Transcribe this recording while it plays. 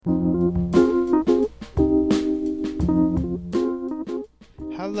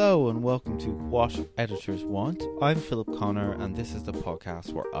and welcome to What Editors Want. I'm Philip Connor, and this is the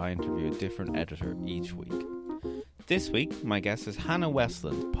podcast where I interview a different editor each week. This week, my guest is Hannah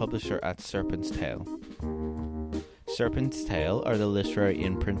Westland, publisher at Serpent's Tail. Serpent's Tail are the literary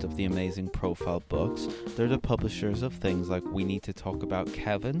imprint of the amazing Profile books. They're the publishers of things like We Need to Talk About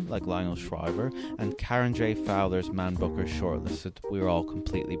Kevin, like Lionel Shriver, and Karen J. Fowler's Man Booker shortlisted We're All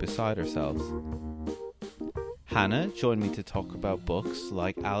Completely Beside Ourselves. Hannah joined me to talk about books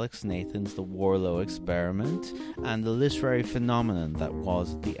like Alex Nathan's The Warlow Experiment and the literary phenomenon that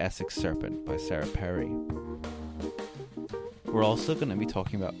was The Essex Serpent by Sarah Perry. We're also going to be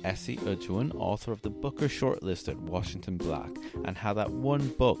talking about Essie Ujwin, author of the Booker shortlisted Washington Black, and how that one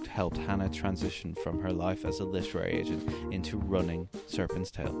book helped Hannah transition from her life as a literary agent into running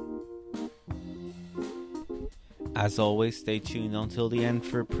Serpent's Tail. As always, stay tuned until the end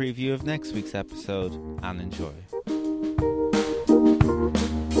for a preview of next week's episode, and enjoy.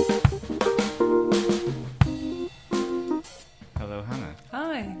 Hello, Hannah.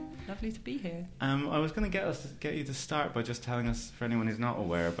 Hi, lovely to be here. I was going to get you to start by just telling us, for anyone who's not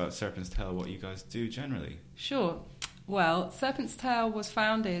aware about Serpent's Tail, what you guys do generally. Sure. Well, Serpent's Tail was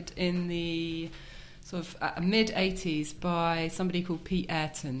founded in the sort of mid-80s by somebody called Pete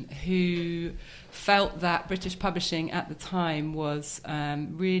Ayrton, who felt that British publishing at the time was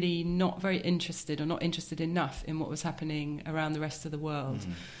really not very interested, or not interested enough in what was happening around the rest of the world.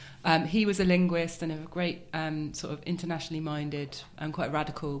 He was a linguist and a great sort of internationally minded and quite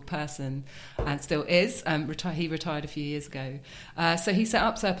radical person, and still is. He retired a few years ago. So he set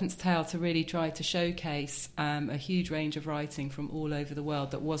up Serpent's Tail to really try to showcase a huge range of writing from all over the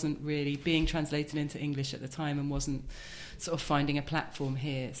world that wasn't really being translated into English at the time and wasn't sort of finding a platform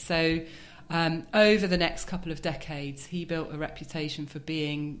here. So over the next couple of decades, he built a reputation for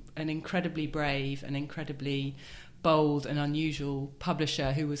being an incredibly brave and incredibly bold and unusual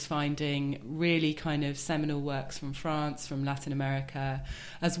publisher who was finding really kind of seminal works from France, from Latin America,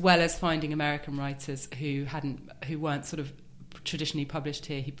 as well as finding American writers who weren't sort of traditionally published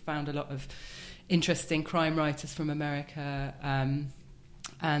here. He found a lot of interesting crime writers from America,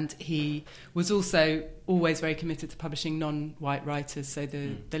 and he was also always very committed to publishing non-white writers, so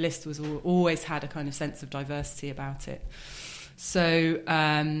the list was always had a kind of sense of diversity about it. So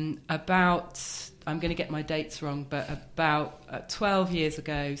I'm going to get my dates wrong, but about 12 years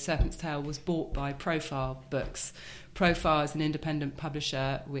ago, Serpent's Tail was bought by Profile Books. Profile is an independent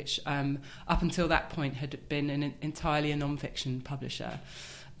publisher, which up until that point had been entirely a non-fiction publisher.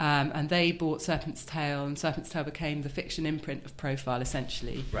 And they bought Serpent's Tail, and Serpent's Tail became the fiction imprint of Profile,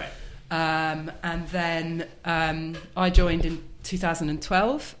 essentially. Right. And then I joined in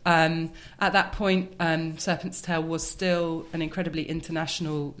 2012. At that point, Serpent's Tail was still an incredibly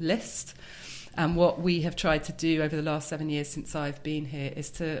international list. And what we have tried to do over the last 7 years since I've been here is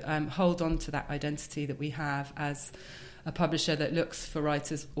to hold on to that identity that we have as a publisher that looks for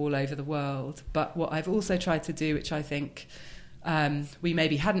writers all over the world. But what I've also tried to do, which I think we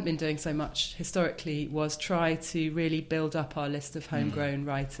maybe hadn't been doing so much historically, was try to really build up our list of homegrown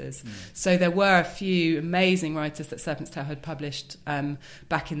writers. So there were a few amazing writers that Serpent's Tail had published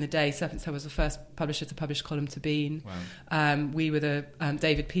back in the day. Serpent's Tail was the first publisher to publish Column to Bean. Wow. We were the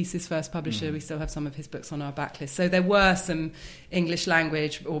David Peace's first publisher. We still have some of his books on our backlist. So there were some English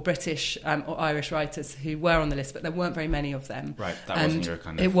language or British or Irish writers who were on the list, but there weren't very many of them. Right, that wasn't your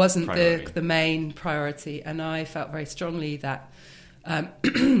kind of it wasn't priority. the main priority, and I felt very strongly that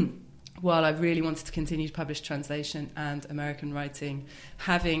while I really wanted to continue to publish translation and American writing,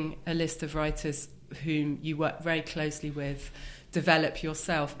 having a list of writers whom you work very closely with, develop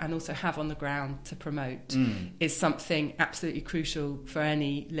yourself, and also have on the ground to promote is something absolutely crucial for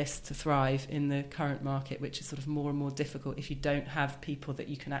any list to thrive in the current market, which is sort of more and more difficult if you don't have people that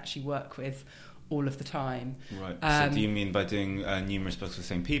you can actually work with all of the time. Right. So do you mean by doing numerous books with the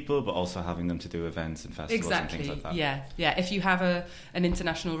same people, but also having them to do events and festivals and things like that? Yeah. If you have an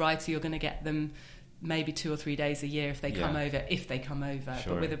international writer, you're going to get them maybe 2 or 3 days a year if they come over.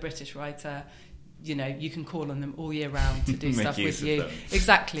 Sure. But with a British writer, you can call on them all year round to do stuff with you. Them.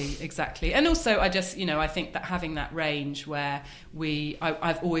 Exactly. And also, I think that having that range where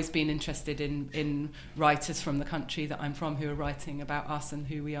I've always been interested in writers from the country that I'm from who are writing about us and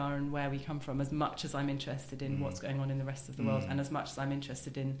who we are and where we come from, as much as I'm interested in what's going on in the rest of the world, and as much as I'm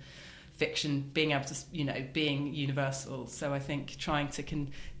interested in fiction being able to, being universal. So I think trying to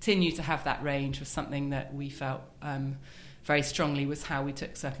continue to have that range was something that we felt very strongly was how we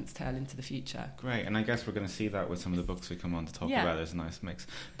took Serpent's Tail into the future. Great, and I guess we're going to see that with some of the books we come on to talk about. There's a nice mix.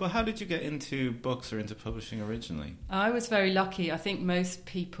 But how did you get into books or into publishing originally? I was very lucky. I think most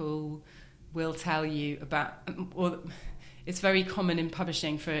people will tell you about, or it's very common in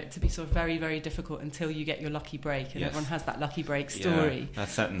publishing for it to be sort of very, very difficult until you get your lucky break, and everyone has that lucky break story. Yeah, that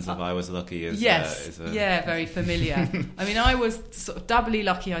sentence of "I was lucky" is very familiar. I mean, I was sort of doubly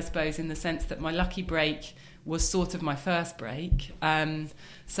lucky, I suppose, in the sense that my lucky break was sort of my first break.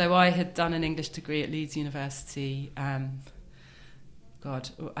 So I had done an English degree at Leeds University. I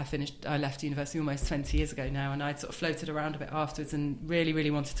left university almost 20 years ago now, and I'd sort of floated around a bit afterwards and really, really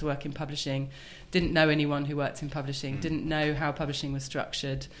wanted to work in publishing. Didn't know anyone who worked in publishing, didn't know how publishing was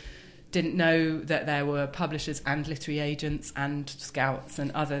structured, didn't know that there were publishers and literary agents and scouts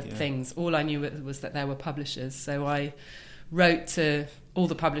and other things. All I knew was that there were publishers. So I wrote to all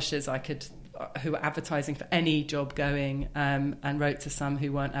the publishers I could, who were advertising for any job going, and wrote to some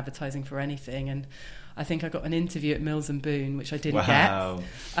who weren't advertising for anything. And I think I got an interview at Mills and Boon, which I didn't get,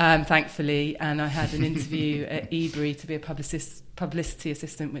 thankfully. And I had an interview at Ebury to be a publicity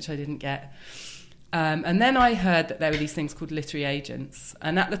assistant, which I didn't get. And then I heard that there were these things called literary agents.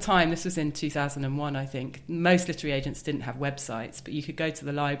 And at the time, this was in 2001, I think, most literary agents didn't have websites, but you could go to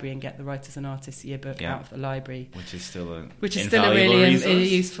the library and get the Writers and Artists Yearbook out of the library. Which is still a really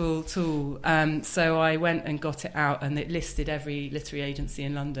useful tool. So I went and got it out, and it listed every literary agency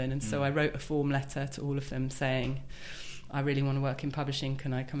in London. And so I wrote a form letter to all of them saying, I really want to work in publishing.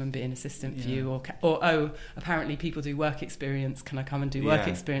 Can I come and be an assistant for you? Or apparently people do work experience. Can I come and do work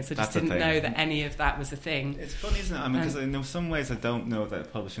experience? I just didn't know that any of that was a thing. It's funny, isn't it? I mean, because in some ways I don't know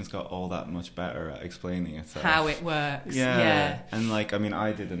that publishing's got all that much better at explaining itself. How it works. Yeah. And like, I mean,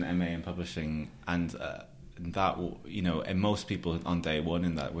 I did an MA in publishing, and that, you know, and most people on day one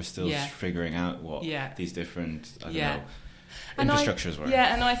in that were still figuring out what these different, I don't know, infrastructures were.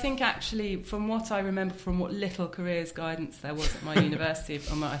 Yeah, and I think actually, from what I remember, from what little careers guidance there was at my university,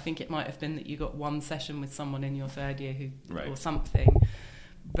 I think it might have been that you got one session with someone in your third year or something.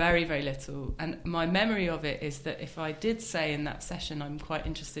 Very, very little. And my memory of it is that if I did say in that session I'm quite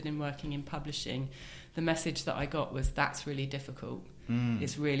interested in working in publishing, the message that I got was, that's really difficult.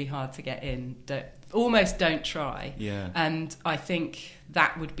 It's really hard to get in. Almost don't try. Yeah. And I think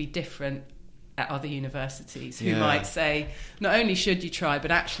that would be different at other universities who might say, not only should you try,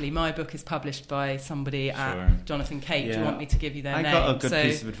 but actually my book is published by somebody at Jonathan Cape. Do you want me to give you their name? I got a good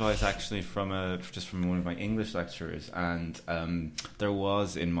piece of advice actually from one of my English lecturers, and there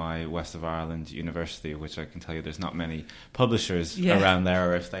was in my West of Ireland university, which I can tell you there's not many publishers around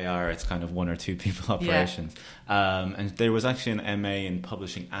there, or if they are, it's kind of one or two people operations. And there was actually an MA in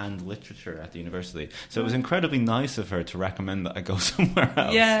publishing and literature at the university, so it was incredibly nice of her to recommend that I go somewhere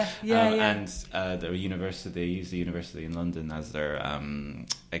else. And the university, they use the university in London as their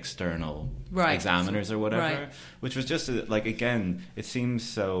external examiners or whatever, which was just like, again, it seems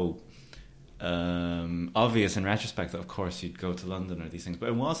so obvious in retrospect that of course you'd go to London or these things, but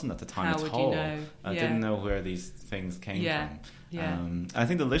it wasn't at the time at all. I didn't know where these things came from. I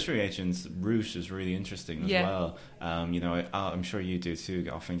think the literary agent's route is really interesting as well. You know, I'm sure you do too.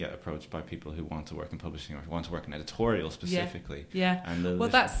 You often get approached by people who want to work in publishing or want to work in editorial specifically.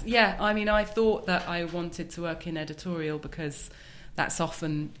 I mean, I thought that I wanted to work in editorial because that's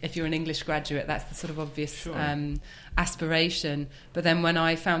often, if you're an English graduate, that's the sort of obvious aspiration. But then when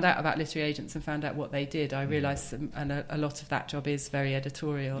I found out about literary agents and found out what they did, I realised a lot of that job is very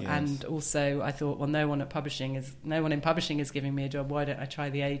editorial. And also I thought, well, no one in publishing is giving me a job. Why don't I try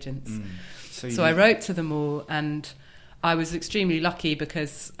the agents? So I wrote to them all, and I was extremely lucky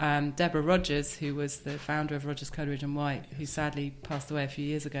because Deborah Rogers, who was the founder of Rogers, Coleridge and White, who sadly passed away a few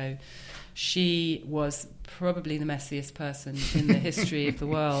years ago, she was probably the messiest person in the history of the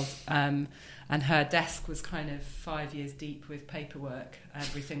world. And her desk was kind of 5 years deep with paperwork.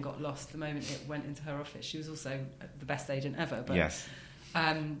 Everything got lost the moment it went into her office. She was also the best agent ever. But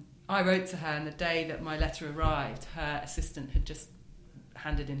I wrote to her, and the day that my letter arrived, her assistant had just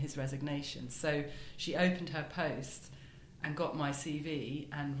handed in his resignation. So she opened her post and got my CV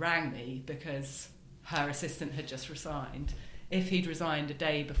and rang me because her assistant had just resigned. If he'd resigned a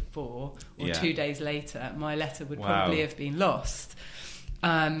day before or 2 days later, my letter would probably have been lost.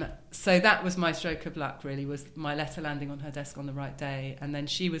 So that was my stroke of luck, really, was my letter landing on her desk on the right day. And then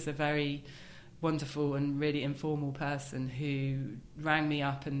she was a very wonderful and really informal person who rang me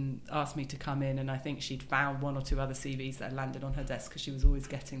up and asked me to come in, and I think she'd found one or two other CVs that had landed on her desk because she was always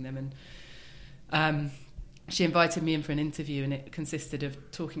getting them. And she invited me in for an interview, and it consisted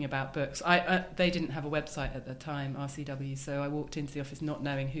of talking about books. They didn't have a website at the time, RCW, so I walked into the office not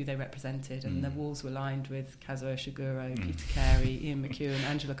knowing who they represented, and the walls were lined with Kazuo Ishiguro, Peter Carey, Ian McEwan,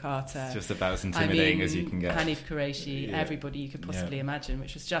 Angela Carter. It's just about as intimidating as you can get. Hanif Qureshi, everybody you could possibly imagine,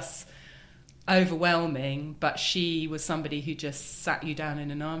 which was just overwhelming, but she was somebody who just sat you down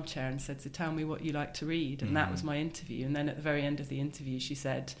in an armchair and said, so tell me what you like to read. And that was my interview. And then at the very end of the interview, she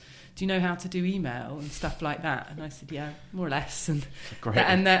said, do you know how to do email and stuff like that? And I said, yeah, more or less. And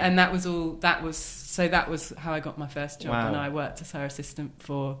that was all. That was how I got my first job. Wow. And I worked as her assistant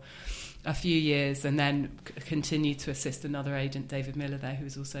for a few years, and then continued to assist another agent, David Miller, there, who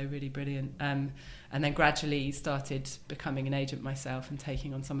was also really brilliant. And then gradually started becoming an agent myself and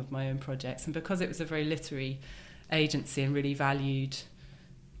taking on some of my own projects. And because it was a very literary agency and really valued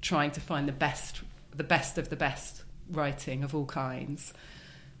trying to find the best of the best writing of all kinds,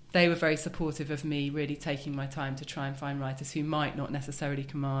 they were very supportive of me really taking my time to try and find writers who might not necessarily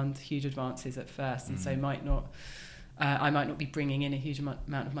command huge advances at first, and so I might not be bringing in a huge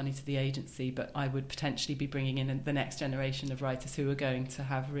amount of money to the agency, but I would potentially be bringing in the next generation of writers who are going to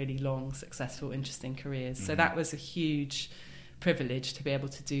have really long, successful, interesting careers. So that was a huge privilege to be able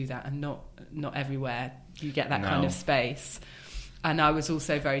to do that, and not everywhere you get that kind of space. And I was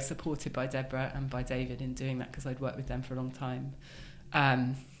also very supported by Deborah and by David in doing that, because I'd worked with them for a long time.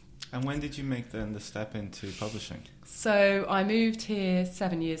 And when did you make then the step into publishing? So I moved here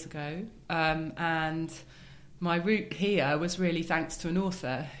 7 years ago, and my route here was really thanks to an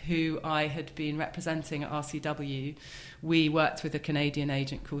author who I had been representing at RCW. We worked with a Canadian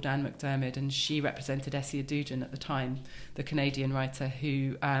agent called Anne McDermott, and she represented Essie Adujan at the time, the Canadian writer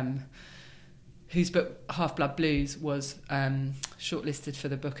whose book Half-Blood Blues was shortlisted for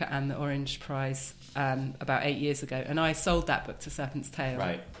the Booker and the Orange Prize about 8 years ago. And I sold that book to Serpent's Tail.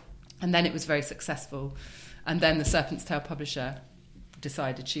 Right. And then it was very successful. And then the Serpent's Tail publisher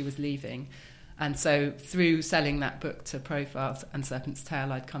decided she was leaving. And so through selling that book to Profiles and Serpent's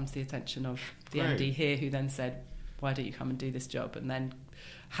Tail, I'd come to the attention of the MD here, who then said, why don't you come and do this job? And then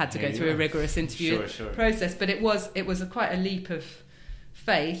had to go through a rigorous interview process. But it was quite a leap of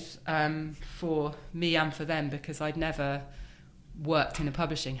faith for me and for them, because I'd never worked in a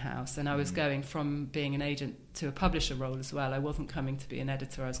publishing house, and I was going from being an agent to a publisher role as well. I wasn't coming to be an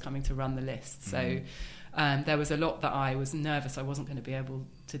editor, I was coming to run the list. So there was a lot that I was nervous I wasn't going to be able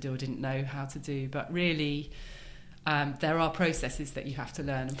to do or didn't know how to do. But really, there are processes that you have to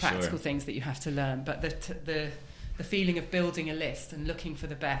learn and practical things that you have to learn. But the feeling of building a list and looking for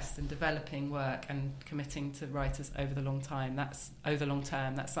the best and developing work and committing to writers over the long term,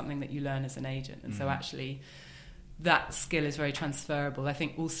 that's something that you learn as an agent. And so actually that skill is very transferable. I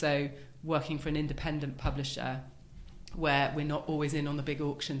think also working for an independent publisher, where we're not always in on the big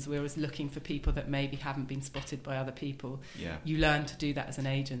auctions, we're always looking for people that maybe haven't been spotted by other people. You learn to do that as an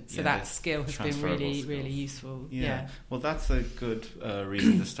agent. So that skill has been really, really useful. Well, that's a good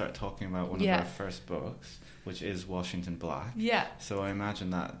reason to start talking about one of our first books, which is Washington Black. So I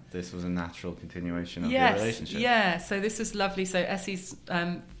imagine that this was a natural continuation of your relationship. So this was lovely. So Essie's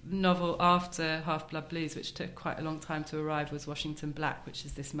novel after Half-Blood Blues, which took quite a long time to arrive, was Washington Black, which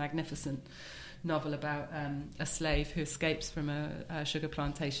is this magnificent novel about a slave who escapes from a sugar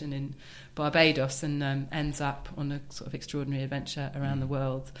plantation in Barbados and ends up on a sort of extraordinary adventure around the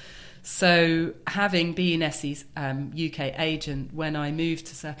world. So having been Essie's UK agent, when I moved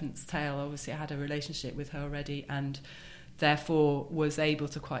to Serpent's Tail, obviously I had a relationship with her already, and therefore was able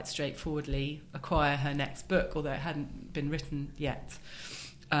to quite straightforwardly acquire her next book, although it hadn't been written yet.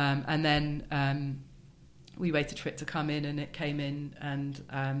 And then we waited for it to come in, and it came in,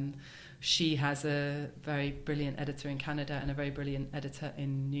 and she has a very brilliant editor in Canada and a very brilliant editor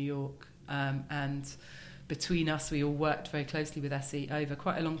in New York. And between us, we all worked very closely with Essie over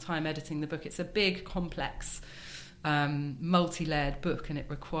quite a long time editing the book. It's a big, complex, multi-layered book, and it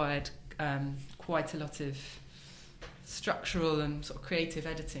required quite a lot of structural and sort of creative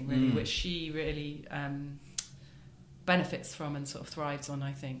editing, really, which she really benefits from and sort of thrives on,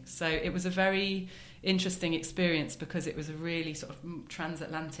 I think. So it was a very interesting experience, because it was a really sort of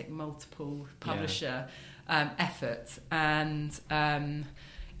transatlantic multiple publisher effort, and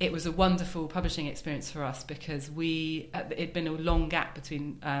it was a wonderful publishing experience for us, because it'd been a long gap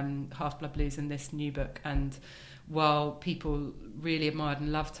between Half-Blood Blues and this new book, and while people really admired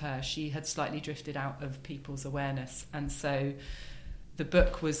and loved her, she had slightly drifted out of people's awareness. And so the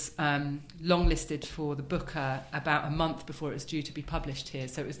book was longlisted for the Booker about a month before it was due to be published here.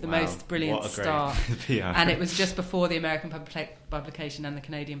 So it was the most brilliant start. And it was just before the American publication and the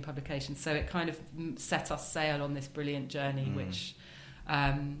Canadian publication. So it kind of set us sail on this brilliant journey, which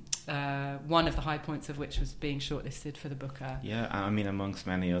One of the high points of which was being shortlisted for the Booker. Yeah, I mean, amongst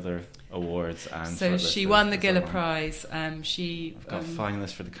many other awards. And so she won the Giller Prize. She got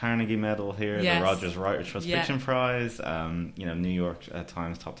finalists for the Carnegie Medal here, yes. the Rogers Writer Trust Fiction Prize, New York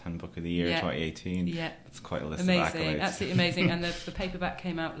Times Top 10 Book of the Year 2018. Yeah, it's quite a list of accolades. Absolutely amazing. And the paperback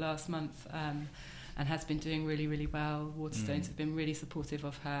came out last month. And has been doing really, really well. Waterstones have been really supportive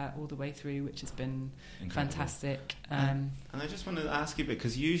of her all the way through, which has been incredible. Fantastic. And I just wanted to ask you,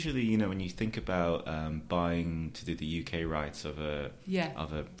 because usually, when you think about buying to do the UK rights of a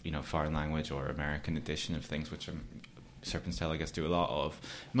foreign language or American edition of things, which Serpent's Tail, I guess, do a lot of,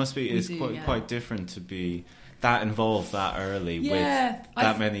 quite different to be that involved that early with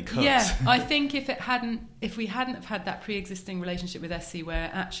that many cuts. Yeah, I think if we hadn't have had that pre-existing relationship with SC, where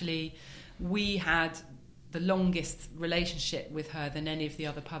actually we had the longest relationship with her than any of the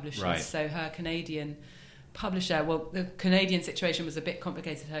other publishers. Right. So her Canadian publisher, the Canadian situation was a bit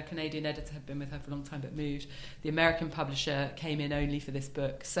complicated. Her Canadian editor had been with her for a long time but moved. The American publisher came in only for this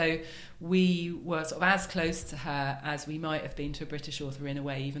book. So we were sort of as close to her as we might have been to a British author in a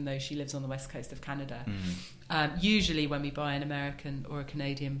way, even though she lives on the west coast of Canada. Usually when we buy an American or a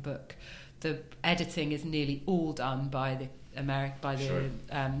Canadian book, the editing is nearly all done by the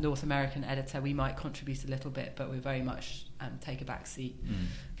North American editor. We might contribute a little bit, but we very much take a back seat.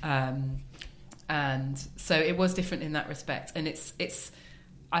 And so it was different in that respect. And it's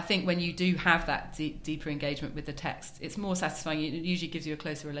I think when you do have that deeper engagement with the text, it's more satisfying. It usually gives you a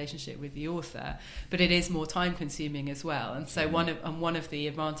closer relationship with the author, but it is more time consuming as well. And so one of the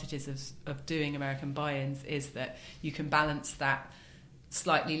advantages of doing American buy-ins is that you can balance that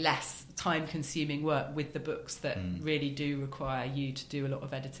slightly less time-consuming work with the books that really do require you to do a lot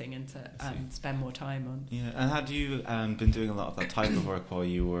of editing and to spend more time on. Yeah, and had you been doing a lot of that type of work while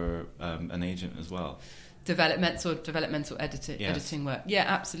you were an agent as well? Developmental editing work. Yeah,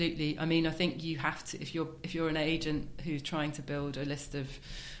 absolutely. I mean, I think you have to, if you're an agent who's trying to build a list of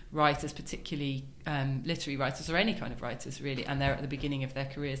writers, particularly literary writers or any kind of writers really, and they're at the beginning of their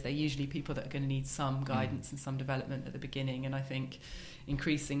careers, they're usually people that are going to need some guidance and some development at the beginning. And I think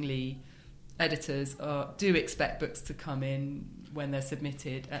increasingly editors do expect books to come in when they're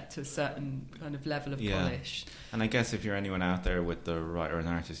submitted to a certain kind of level of polish. And I guess if you're anyone out there with the writer and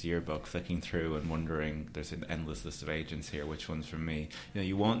artist yearbook flicking through and wondering, there's an endless list of agents here, which one's from me,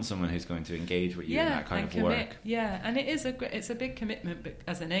 you want someone who's going to engage with you in that kind of work. Yeah, and it's a big commitment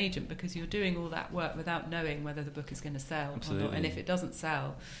as an agent, because you're doing all that work without knowing whether the book is going to sell or not. And if it doesn't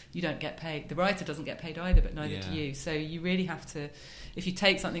sell, you don't get paid. The writer doesn't get paid either, but neither do you. So you really have to, if you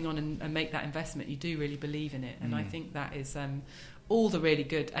take something on and make that investment, you do really believe in it. And I think that is all the really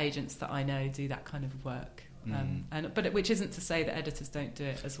good agents that I know do that kind of work. But which isn't to say that editors don't do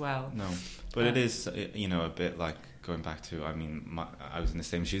it as well. No, but it is, a bit like going back to, I mean, I was in the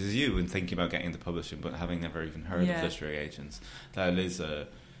same shoes as you and thinking about getting into publishing, but having never even heard of literary agents. That is a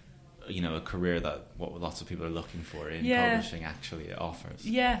career that what lots of people are looking for in publishing actually offers.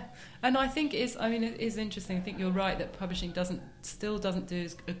 Yeah, and I think it is interesting. I think you're right that publishing still doesn't do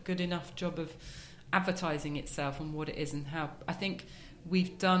a good enough job of advertising itself and what it is and how. I think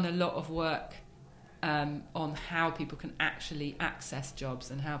we've done a lot of work on how people can actually access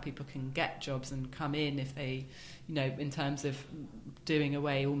jobs and how people can get jobs and come in if they, in terms of doing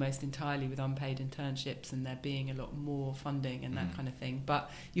away almost entirely with unpaid internships and there being a lot more funding and that kind of thing.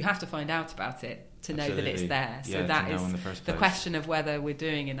 But you have to find out about it to know that it's there. So that is the question of whether we're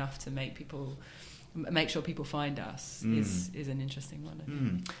doing enough to make sure people find us is an interesting one, I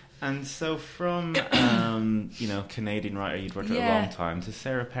think. And so from, Canadian writer you'd worked with a long time to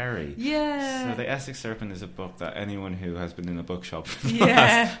Sarah Perry. Yeah. So The Essex Serpent is a book that anyone who has been in a bookshop for the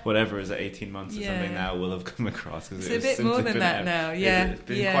last, whatever, is it 18 months or something now, will have come across. It's a bit more than that now, It's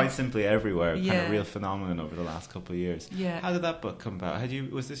been quite simply everywhere, kind of real phenomenon over the last couple of years. Yeah. How did that book come about?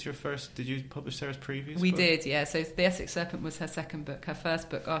 Was this your first, did you publish Sarah's previous book? We did, yeah. So The Essex Serpent was her second book. Her first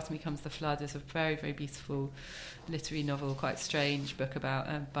book, After Me Comes the Flood, is a very, very beautiful literary novel, quite strange book about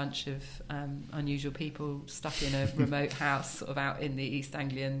a bunch of unusual people stuck in a remote house sort of out in the East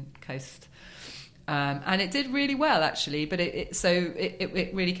Anglian coast. And it did really well, actually, but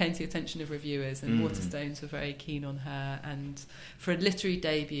it really came to the attention of reviewers, and Waterstones were very keen on her, and for a literary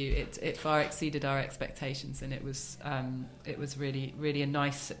debut it far exceeded our expectations, and it was really, really a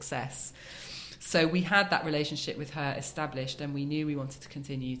nice success. So we had that relationship with her established, and we knew we wanted to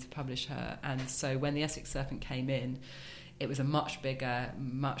continue to publish her. And so when The Essex Serpent came in, it was a much bigger,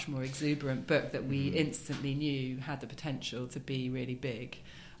 much more exuberant book that we instantly knew had the potential to be really big.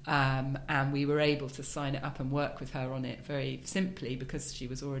 And we were able to sign it up and work with her on it very simply because she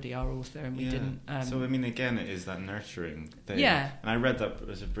was already our author and we didn't... So, I mean, again, it is that nurturing thing. Yeah. And I read that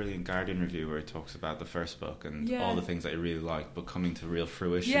there's a brilliant Guardian review where it talks about the first book and all the things that I really liked, but coming to real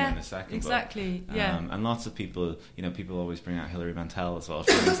fruition in the second book. Exactly. And lots of people, people always bring out Hilary Mantel as well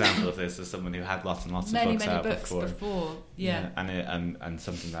for an example of this, as someone who had lots and lots of books out before. Yeah. And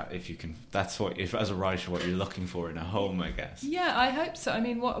something that if you can, that's what, if as a writer, what you're looking for in a home, I guess. Yeah, I hope so. I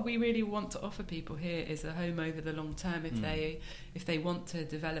mean, what we really want to offer people here is a home over the long term if they want to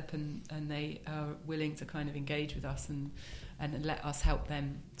develop and they are willing to kind of engage with us and let us help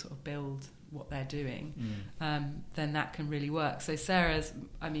them sort of build what they're doing, then that can really work. So Sarah's,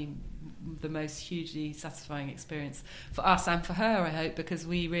 the most hugely satisfying experience for us and for her, I hope, because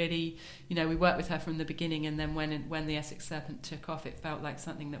we really, we worked with her from the beginning, and then when the Essex Serpent took off, it felt like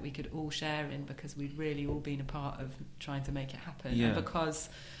something that we could all share in because we'd really all been a part of trying to make it happen. Yeah. And because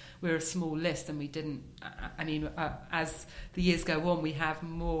we're a small list and we didn't, as the years go on, we have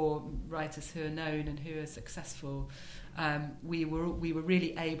more writers who are known and who are successful. We were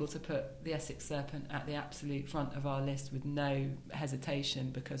really able to put the Essex Serpent at the absolute front of our list with no hesitation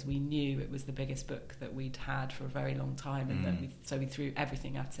because we knew it was the biggest book that we'd had for a very long time, and so we threw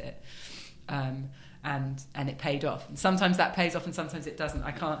everything at it. And it paid off. And sometimes that pays off, and sometimes it doesn't.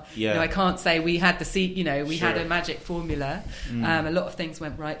 I can't say we had the seat. We had a magic formula. A lot of things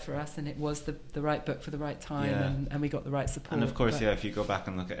went right for us, and it was the right book for the right time, and we got the right support. And of course, if you go back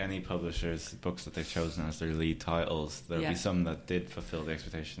and look at any publisher's books that they've chosen as their lead titles, there'll be some that did fulfil the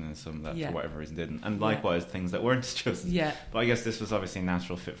expectation, and some that for whatever reason didn't. And likewise, things that weren't chosen. Yeah. But I guess this was obviously a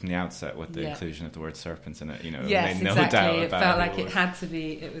natural fit from the outset with the inclusion of the word serpents in it. Yes, made no exactly. doubt It about felt like it had to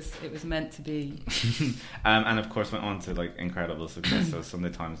be. It was meant to be. And of course went on to incredible success. So Sunday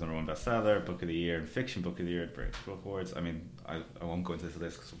Times #1 bestseller, Book of the Year, and Fiction Book of the Year at British Book Awards. I mean, I won't go into this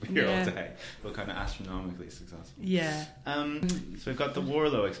list because we'll be here all day, but kind of astronomically successful. Yeah. So we've got the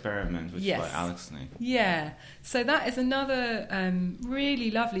Warlow Experiment, which is by Alex Snee. Yeah. So that is another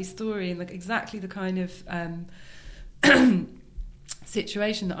really lovely story, and exactly the kind of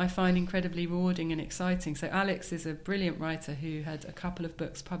situation that I find incredibly rewarding and exciting. So Alex is a brilliant writer who had a couple of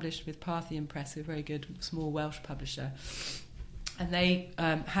books published with Parthian Press, a very good small Welsh publisher, and they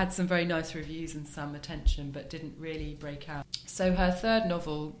had some very nice reviews and some attention but didn't really break out. So her third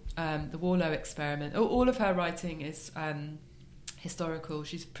novel, The Warlow Experiment, all of her writing is historical.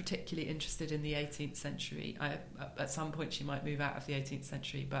 She's particularly interested in the 18th century. At some point she might move out of the 18th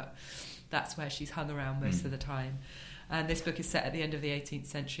century, but that's where she's hung around most of the time. And this book is set at the end of the 18th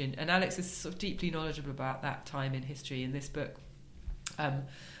century. And Alex is sort of deeply knowledgeable about that time in history. And this book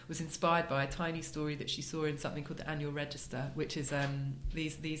was inspired by a tiny story that she saw in something called the Annual Register, which is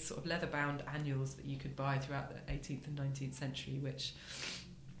these sort of leather-bound annuals that you could buy throughout the 18th and 19th century, which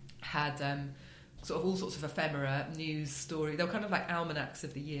had sort of all sorts of ephemera, news, story. They were kind of like almanacs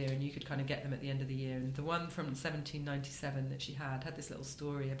of the year, and you could kind of get them at the end of the year. And the one from 1797 that she had this little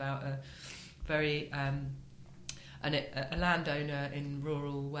story about a very... a landowner in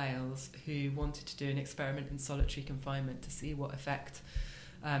rural Wales who wanted to do an experiment in solitary confinement to see what effect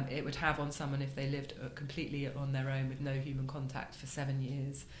it would have on someone if they lived completely on their own with no human contact for 7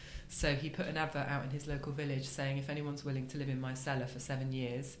 years. So he put an advert out in his local village saying, if anyone's willing to live in my cellar for 7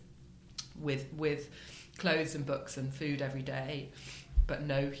 years with clothes and books and food every day but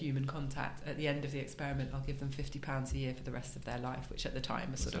no human contact, at the end of the experiment I'll give them £50 a year for the rest of their life, which at the time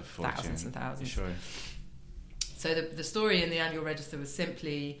was sort of thousands and thousands. Sure. So the story in the Annual Register was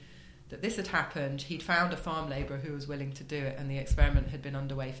simply that this had happened. He'd found a farm labourer who was willing to do it, and the experiment had been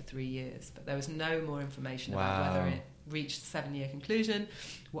underway for 3 years. But there was no more information about whether it reached the 7-year conclusion,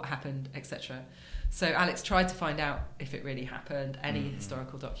 what happened, etc. So Alex tried to find out if it really happened, any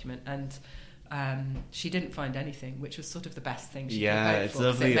historical document, and she didn't find anything, which was sort of the best thing she could hope for. It's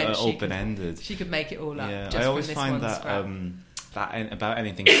lovely, open-ended. She could make it all up. Yeah, just I always from this find one that about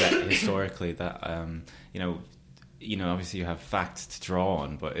anything set historically that obviously you have facts to draw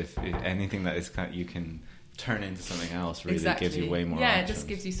on, but if anything that is you can turn into something else really gives you way more options. It just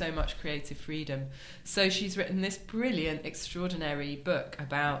gives you so much creative freedom. So she's written this brilliant, extraordinary book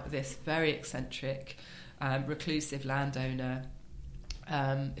about this very eccentric, reclusive landowner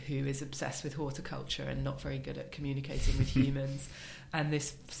who is obsessed with horticulture and not very good at communicating with humans, and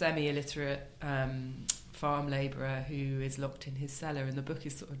this semi-illiterate farm labourer who is locked in his cellar. And the book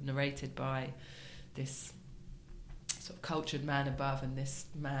is sort of narrated by this sort of cultured man above and this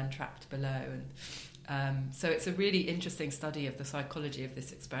man trapped below, and so it's a really interesting study of the psychology of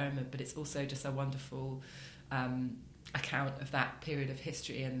this experiment, but it's also just a wonderful account of that period of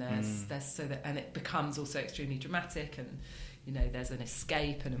history. And and it becomes also extremely dramatic, and there's an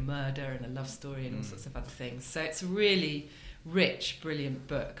escape and a murder and a love story and all sorts of other things. So it's a really rich, brilliant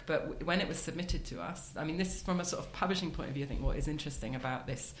book. But when it was submitted to us, I mean, this is from a sort of publishing point of view, I think what is interesting about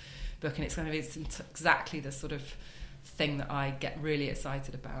this book, and it's exactly the sort of thing that I get really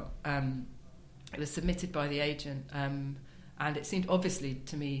excited about. It was submitted by the agent, and it seemed obviously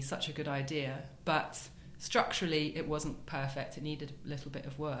to me such a good idea, but structurally it wasn't perfect. It needed a little bit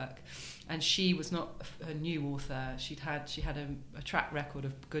of work, and she was not a new author. She had a track record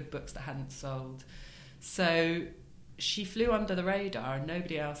of good books that hadn't sold, so she flew under the radar, and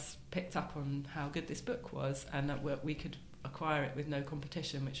nobody else picked up on how good this book was, and that we could acquire it with no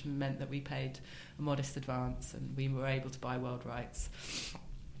competition, which meant that we paid a modest advance and we were able to buy world rights.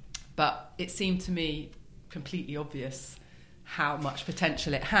 But it seemed to me completely obvious how much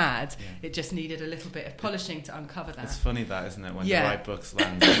potential it had. It just needed a little bit of polishing to uncover that. It's funny that, isn't it, when the right books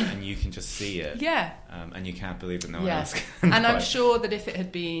land and you can just see it, and you can't believe that no one else can. And I'm sure that if it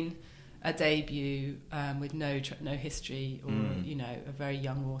had been a debut with no history, or a very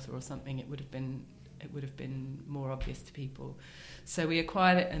young author or something, it would have been more obvious to people. So we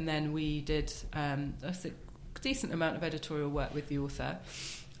acquired it, and then we did a decent amount of editorial work with the author,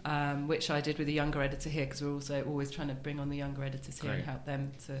 which I did with a younger editor here, because we're also always trying to bring on the younger editors here and help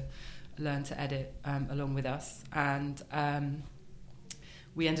them to learn to edit along with us. And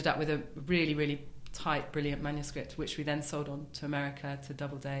we ended up with a really, really tight, brilliant manuscript, which we then sold on to America to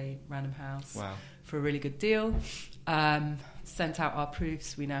Doubleday, Random House, for a really good deal. Sent out our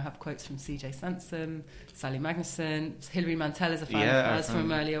proofs. We now have quotes from C.J. Sansom, Sally Magnuson, Hilary Mantel is a fan of ours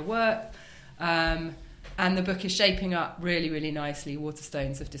from earlier work. And the book is shaping up really, really nicely.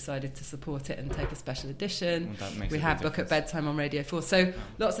 Waterstones have decided to support it and take a special edition. We have Book at Bedtime on Radio 4. So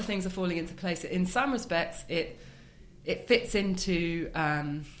lots of things are falling into place. In some respects, it fits into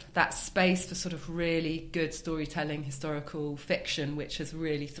that space for sort of really good storytelling, historical fiction, which has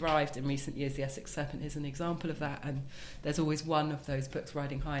really thrived in recent years. The Essex Serpent is an example of that, and there's always one of those books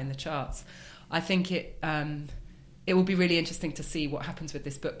riding high in the charts. I think it will be really interesting to see what happens with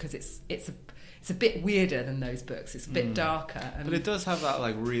this book, because it's a bit weirder than those books. It's a bit darker. But it does have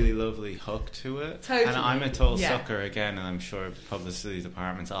that really lovely hook to it. Totally. And I'm a total sucker again, and I'm sure publicity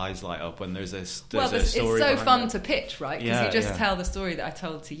department's eyes light up when there's a story. It's so fun to pitch, right? Because you just tell the story that I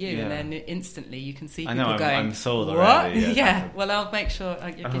told to you, and then instantly you can see people going, I'm sold what? already. Well, I'll make sure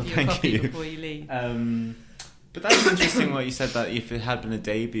I give you a copy before you leave. But that's interesting what you said, that if it had been a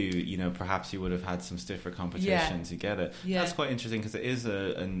debut, perhaps you would have had some stiffer competition to get it. That's quite interesting, because it is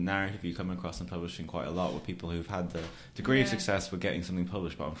a narrative you come across in publishing quite a lot, with people who've had the degree of success with getting something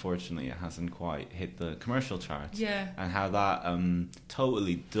published, but unfortunately it hasn't quite hit the commercial charts. And how that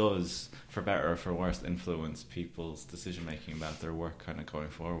totally does, for better or for worse, influence people's decision making about their work kind of going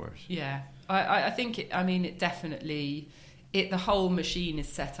forward. I think it definitely... the whole machine is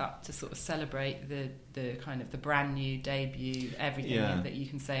set up to sort of celebrate the kind of the brand new debut. Everything that you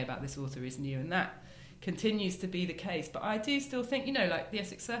can say about this author is new, and that continues to be the case. But I do still think, like the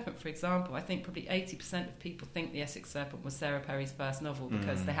Essex Serpent, for example, I think probably 80% of people think the Essex Serpent was Sarah Perry's first novel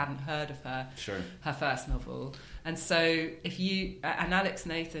because they hadn't heard of her first novel. And so and Alex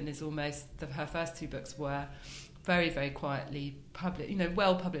Nathan is almost, her first two books were very, very quietly published,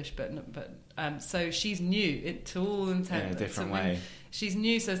 well published, but so she's new to all intents. In a different way. She's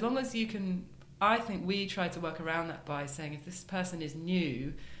new, so as long as you can, I think we try to work around that by saying, if this person is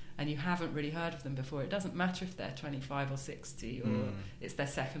new and you haven't really heard of them before, it doesn't matter if they're 25 or 60 or it's their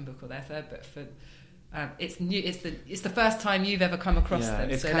second book or their third book. It's new. It's the first time you've ever come across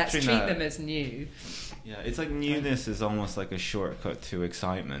them. So let's treat them as new. Yeah, it's like newness is almost like a shortcut to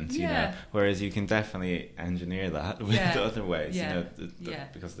excitement, whereas you can definitely engineer that with other ways,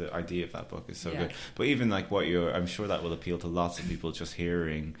 because the idea of that book is so good. But even I'm sure that will appeal to lots of people, just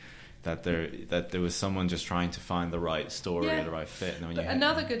hearing that there was someone just trying to find the right story or the right fit. And when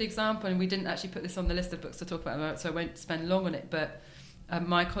another good example, and we didn't actually put this on the list of books to talk about, so I won't spend long on it, but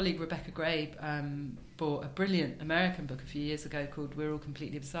my colleague Rebecca Grabe bought a brilliant American book a few years ago called We're All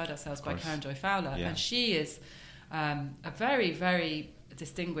Completely Beside Ourselves by Karen Joy Fowler, and she is a very, very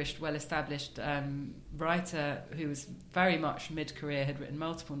distinguished, well-established writer who was very much mid-career, had written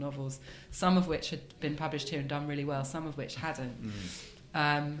multiple novels, some of which had been published here and done really well, some of which hadn't.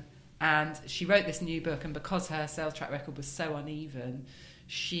 And she wrote this new book, and because her sales track record was so uneven,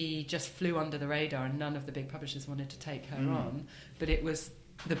 she just flew under the radar, and none of the big publishers wanted to take her on. But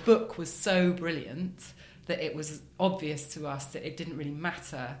the book was so brilliant that it was obvious to us that it didn't really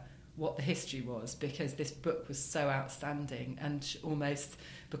matter what the history was, because this book was so outstanding, and almost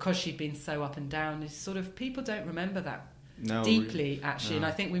because she'd been so up and down, sort of people don't remember that deeply, actually, and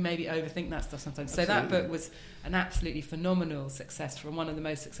I think we maybe overthink that stuff sometimes. Absolutely. So that book was an absolutely phenomenal success, from one of the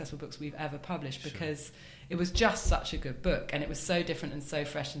most successful books we've ever published, because it was just such a good book, and it was so different and so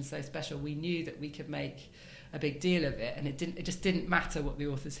fresh and so special. We knew that we could make a big deal of it, and it just didn't matter what the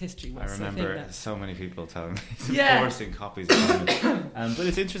author's history was. I remember so many people telling me forcing copies of it. But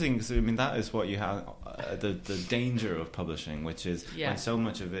it's interesting, because I mean, that is what you have, the danger of publishing, which is when so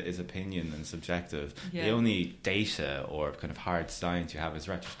much of it is opinion and subjective, the only data or kind of hard science you have is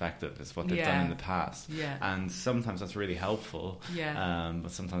retrospective, is what they've done in the past. And sometimes that's really helpful, but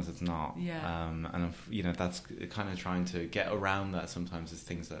sometimes it's not. And you know, that's kind of trying to get around that sometimes, is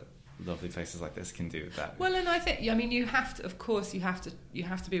things that lovely places like this can do that. Well, and I think, I mean, you have to, of course, you have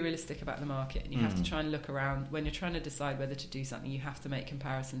to be realistic about the market, and you have to try and look around when you're trying to decide whether to do something. You have to make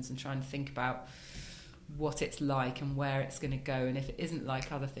comparisons and try and think about what it's like and where it's going to go, and if it isn't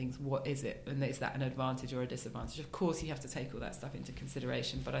like other things, what is it, and is that an advantage or a disadvantage? Of course, you have to take all that stuff into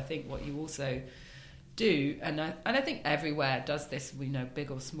consideration, but I think what you also do, and I think everywhere does this, you know,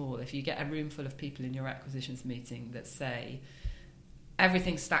 big or small, if you get a room full of people in your acquisitions meeting that say,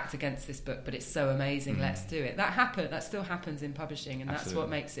 everything's stacked against this book, but it's so amazing, let's do it. That still happens in publishing, and that's what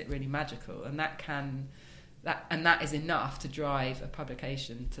makes it really magical, and that is enough to drive a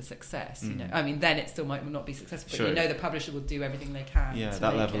publication to success. You know, I mean, then it still might not be successful, but you know the publisher will do everything they can. Yeah,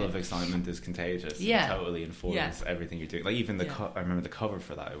 that level of excitement is contagious. It totally informs everything you do. Like even I remember the cover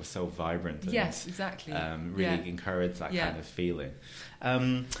for that; it was so vibrant. And, exactly. Really encouraged that kind of feeling.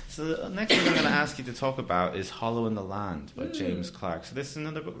 So the next thing I'm going to ask you to talk about is Hollow in the Land by James Clark. So this is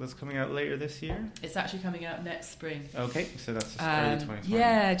another book that's coming out later this year? It's actually coming out next spring. Okay, so that's early 2020.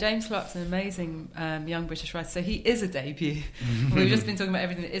 Yeah, James Clark's an amazing young British writer. So he is a debut. We've just been talking about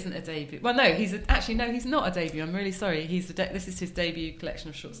everything that isn't a debut. Well, no, he's not a debut. I'm really sorry. This is his debut collection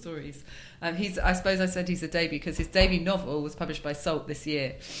of short stories. I suppose I said he's a debut because his debut novel was published by Salt this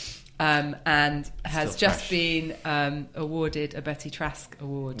year. And has just been awarded a Betty Trask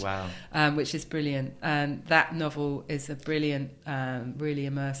Award, which is brilliant. And that novel is a brilliant, really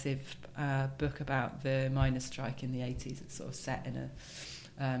immersive book about the miners' strike in the 80s. It's sort of set in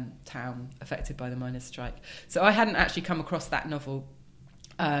a town affected by the miners' strike. So I hadn't actually come across that novel,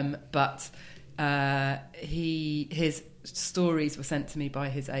 but his stories were sent to me by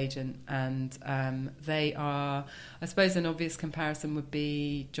his agent, and they are, I suppose an obvious comparison would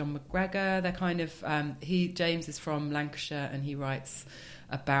be John McGregor. They're kind of James is from Lancashire, and he writes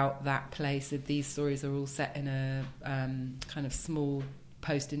about that place. These stories are all set in a kind of small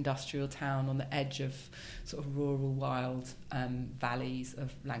post-industrial town on the edge of sort of rural wild valleys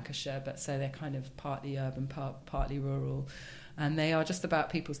of Lancashire, but so they're kind of partly urban, partly rural, and they are just about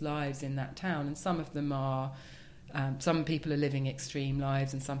people's lives in that town. And some of them are some people are living extreme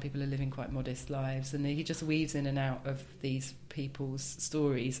lives, and some people are living quite modest lives, and he just weaves in and out of these people's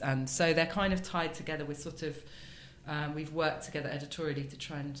stories, and so they're kind of tied together with sort of we've worked together editorially to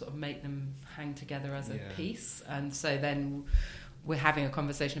try and sort of make them hang together as a piece. And so then we're having a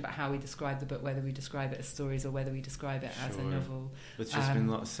conversation about how we describe the book, whether we describe it as stories or whether we describe it as a novel. But there's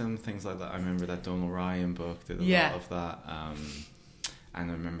been some things like that. I remember that Donal Ryan book did a lot of that. And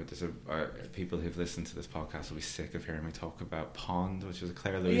I remember there's people who've listened to this podcast will be sick of hearing me talk about Pond, which was a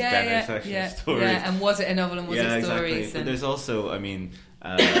Claire Louise Bennett section of stories. Yeah, and was it a novel and was it stories? Exactly. But there's also, I mean,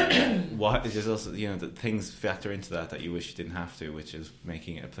 there's also, you know, that things factor into that you wish you didn't have to, which is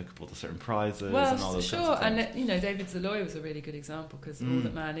making it applicable to certain prizes and all those kinds of things. And you know, David Zaloy was a really good example, because All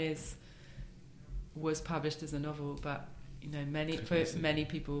That Man Is was published as a novel, but you know, many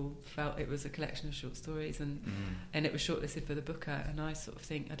people felt it was a collection of short stories, and it was shortlisted for the Booker. And I sort of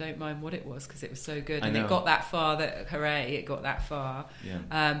think I don't mind what it was, because it was so good, and it got that far. That hooray! It got that far.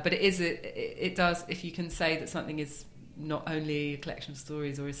 But it does. If you can say that something is not only a collection of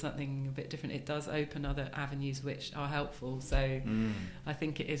stories or is something a bit different, it does open other avenues which are helpful. So I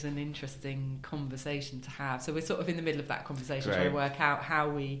think it is an interesting conversation to have. So we're sort of in the middle of that conversation, trying to work out how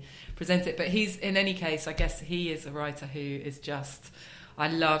we present it. But he's, in any case, I guess he is a writer who is just,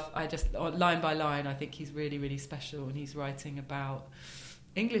 line by line, I think he's really, really special, and he's writing about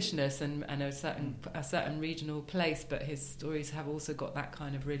Englishness and a certain regional place, but his stories have also got that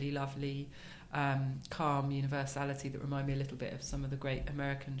kind of really lovely calm universality that remind me a little bit of some of the great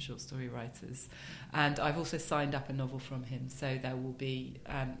American short story writers. And I've also signed up a novel from him, so there will be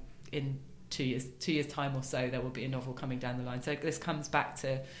in 2 years time or so, there will be a novel coming down the line. So this comes back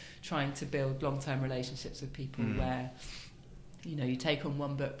to trying to build long-term relationships with people where, you know, you take on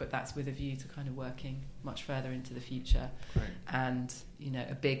one book, but that's with a view to kind of working much further into the future. Great. And you know,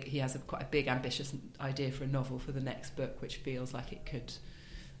 he has quite a big ambitious idea for a novel for the next book, which feels like it could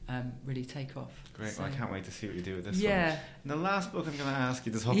really take off. Great. So, well, I can't wait to see what you do with this one. yeah. And the last book I'm going to ask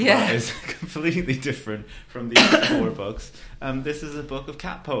you to talk about is completely different from the other 4 books. This is a book of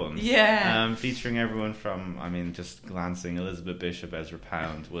cat poems. Yeah. Featuring everyone from, just glancing, Elizabeth Bishop, Ezra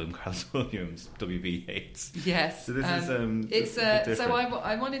Pound, William Carlos Williams, W.B. Yeats. Yes. So this is it's a bit so different.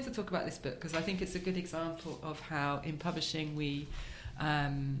 I wanted to talk about this book because I think it's a good example of how in publishing we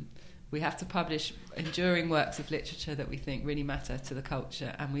have to publish enduring works of literature that we think really matter to the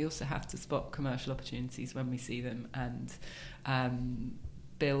culture, and we also have to spot commercial opportunities when we see them and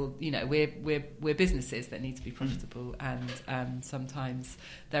build. We're businesses that need to be profitable, and sometimes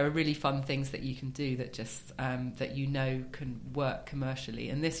there are really fun things that you can do that just that can work commercially.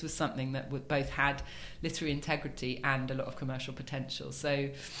 And this was something that both had literary integrity and a lot of commercial potential. So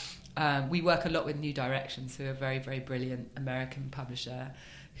we work a lot with New Directions, who are a very, very brilliant American publisher,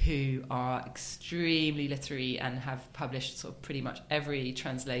 who are extremely literary and have published sort of pretty much every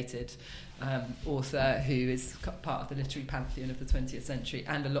translated author who is part of the literary pantheon of the 20th century,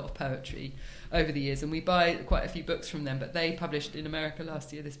 and a lot of poetry over the years. And we buy quite a few books from them, but they published in America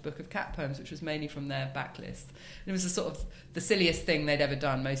last year this book of cat poems, which was mainly from their backlist. And it was a sort of the silliest thing they'd ever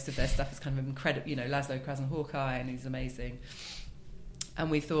done. Most of their stuff is kind of incredible, Laszlo Krasn Hawkeye, and he's amazing.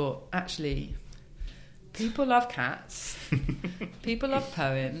 And we thought, actually, people love cats. People love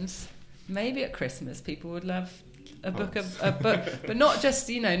poems. Maybe at Christmas people would love a book, but not just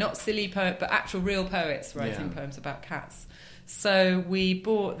not silly poet, but actual real poets writing poems about cats. So we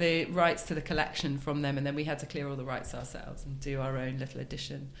bought the rights to the collection from them, and then we had to clear all the rights ourselves and do our own little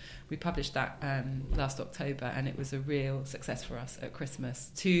edition. We published that last October, and it was a real success for us at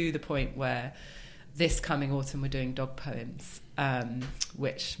Christmas, to the point where this coming autumn we're doing dog poems,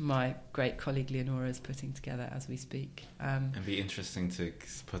 which my great colleague Leonora is putting together as we speak. It'd be interesting to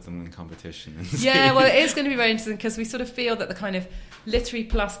put them in competition. Yeah, well, it is going to be very interesting because we sort of feel that the kind of literary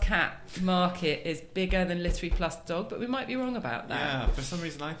plus cat market is bigger than literary plus dog, but we might be wrong about that. Yeah, for some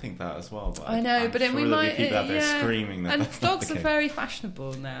reason I think that as well. But I know, I'm but sure we might. Be people out there screaming that. And that's dogs not are the very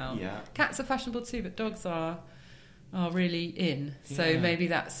fashionable now. Yeah, cats are fashionable too, but dogs are really in. So maybe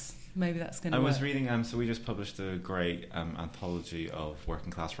that's going to work. I was reading, so we just published a great anthology of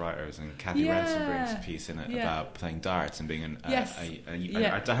working class writers, and Kathy Renson brings a piece in it about playing darts and being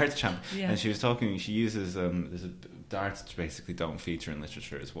a darts champ. Yeah. And she was talking, she uses, darts basically don't feature in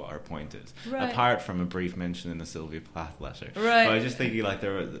literature, is what her point is. Right. Apart from a brief mention in the Sylvia Plath letter. Right. But I just think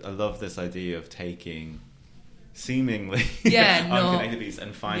I love this idea of taking seemingly unconnected pieces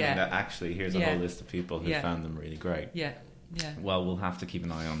and finding that actually here's a whole list of people who found them really great. Yeah. Yeah. Well, we'll have to keep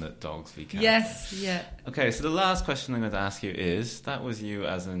an eye on the dogs v cats. Yes, yeah. Okay, so the last question I'm going to ask you is, that was you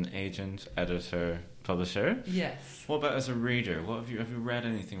as an agent, editor, publisher. Yes. What about as a reader? Have you read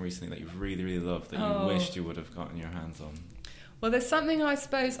anything recently that you've really, really loved that you wished you would have gotten your hands on? Well, there's something I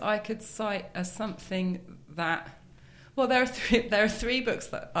suppose I could cite as something that... Well, there are three books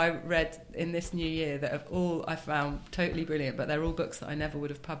that I read in this new year that have all I found totally brilliant, but they're all books that I never would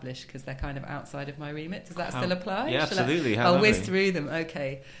have published because they're kind of outside of my remit. Does that still apply? Yeah, absolutely. I'll whiz through them.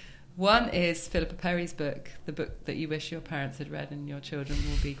 Okay. One is Philippa Perry's book, the book that you wish your parents had read and your children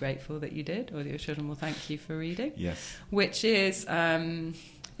will be grateful that you did, or your children will thank you for reading. Yes. Which is...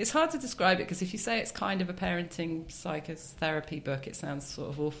 it's hard to describe it because if you say it's kind of a parenting psychotherapy book, it sounds sort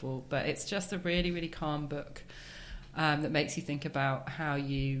of awful, but it's just a really, really calm book. That makes you think about how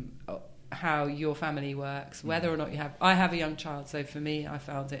your family works, whether or not you have... I have a young child, so for me, I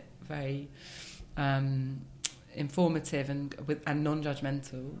found it very informative and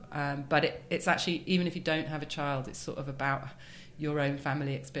non-judgmental. But it's actually, even if you don't have a child, it's sort of about your own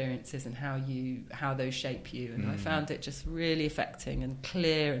family experiences and how those shape you. And I found it just really affecting and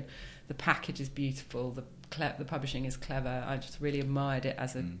clear, and the package is beautiful. The publishing is clever. I just really admired it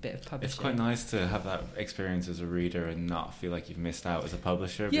as a bit of publishing. It's quite nice to have that experience as a reader and not feel like you've missed out as a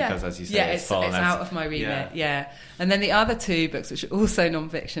publisher, because as you say, it's out of my remit. Yeah. And then the other two books, which are also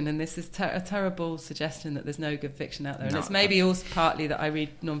non-fiction, and this is a terrible suggestion that there's no good fiction out there, and it's maybe also partly that I read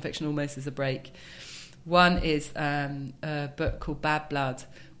non-fiction almost as a break. One is a book called Bad Blood,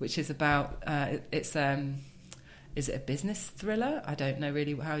 which is about is it a business thriller? I don't know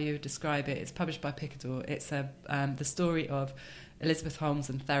really how you would describe it. It's published by Picador. It's the story of Elizabeth Holmes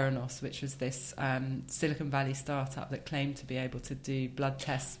and Theranos, which was this Silicon Valley startup that claimed to be able to do blood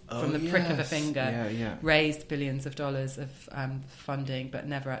tests from the prick of a finger, raised billions of dollars of funding, but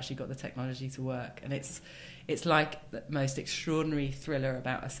never actually got the technology to work. And it's like the most extraordinary thriller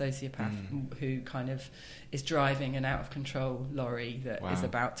about a sociopath who kind of is driving an out-of-control lorry that is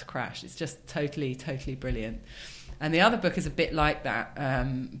about to crash. It's just totally, totally brilliant. And the other book is a bit like that,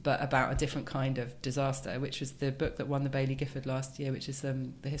 but about a different kind of disaster, which was the book that won the Baillie Gifford last year, which is The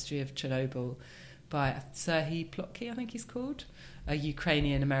History of Chernobyl by Serhiy Plotky, I think he's called, a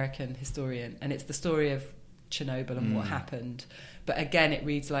Ukrainian-American historian. And it's the story of Chernobyl and what happened. But again, it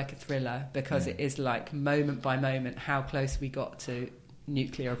reads like a thriller because it is like moment by moment how close we got to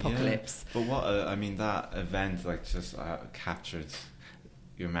nuclear apocalypse. But what that event just captured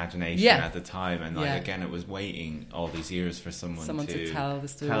your imagination at the time, and again, it was waiting all these years for someone to tell the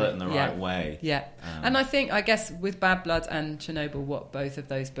story, tell it in the right way. And I guess with Bad Blood and Chernobyl, what both of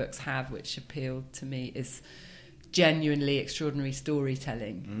those books have, which appealed to me, is genuinely extraordinary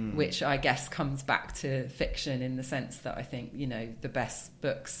storytelling, which I guess comes back to fiction in the sense that I think, the best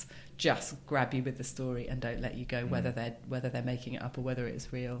books just grab you with the story and don't let you go, whether they're making it up or whether it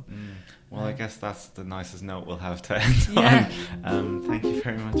is real. Well, I guess that's the nicest note we'll have to end on. Thank you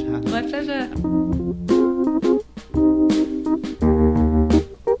very much, Hannah. My pleasure.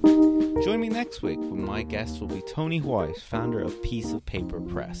 Join me next week when my guest will be Tony White, founder of Piece of Paper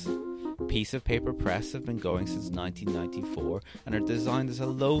Press. Piece of Paper Press have been going since 1994 and are designed as a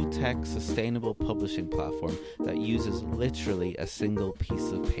low-tech, sustainable publishing platform that uses literally a single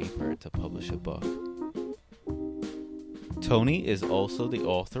piece of paper to publish a book. Tony is also the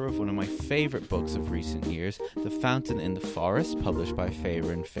author of one of my favourite books of recent years, The Fountain in the Forest, published by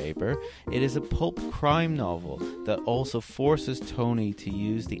Faber and Faber. It is a pulp crime novel that also forces Tony to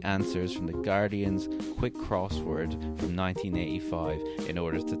use the answers from The Guardian's quick crossword from 1985 in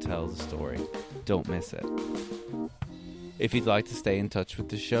order to tell the story. Don't miss it. If you'd like to stay in touch with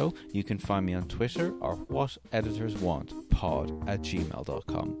the show, you can find me on Twitter or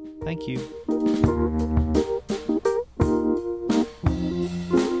whateditorswantpod@gmail.com. Thank you.